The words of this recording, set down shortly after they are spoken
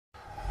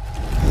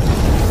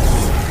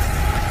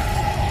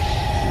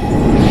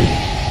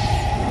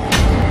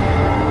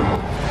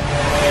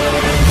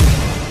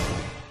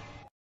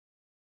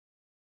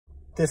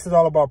This is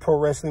all about pro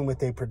wrestling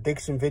with a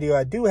prediction video.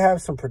 I do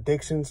have some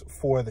predictions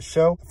for the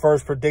show.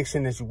 First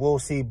prediction is you will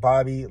see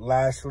Bobby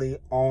Lashley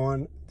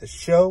on the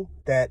show.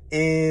 That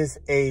is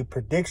a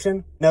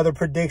prediction. Another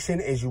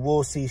prediction is you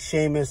will see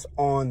Sheamus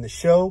on the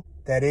show.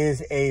 That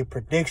is a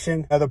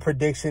prediction. Another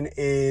prediction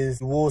is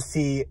we'll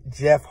see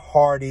Jeff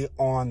Hardy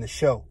on the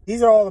show.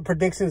 These are all the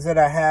predictions that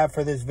I have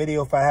for this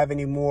video. If I have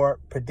any more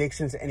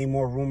predictions, any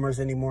more rumors,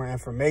 any more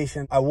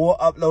information, I will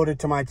upload it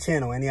to my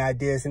channel. Any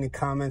ideas, any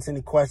comments,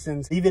 any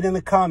questions, leave it in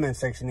the comment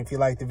section. If you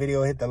like the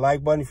video, hit the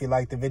like button. If you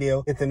like the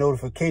video, hit the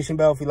notification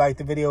bell. If you like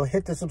the video,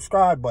 hit the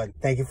subscribe button.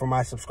 Thank you for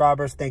my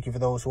subscribers. Thank you for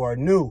those who are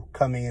new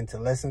coming in to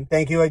listen.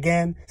 Thank you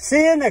again.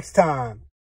 See you next time.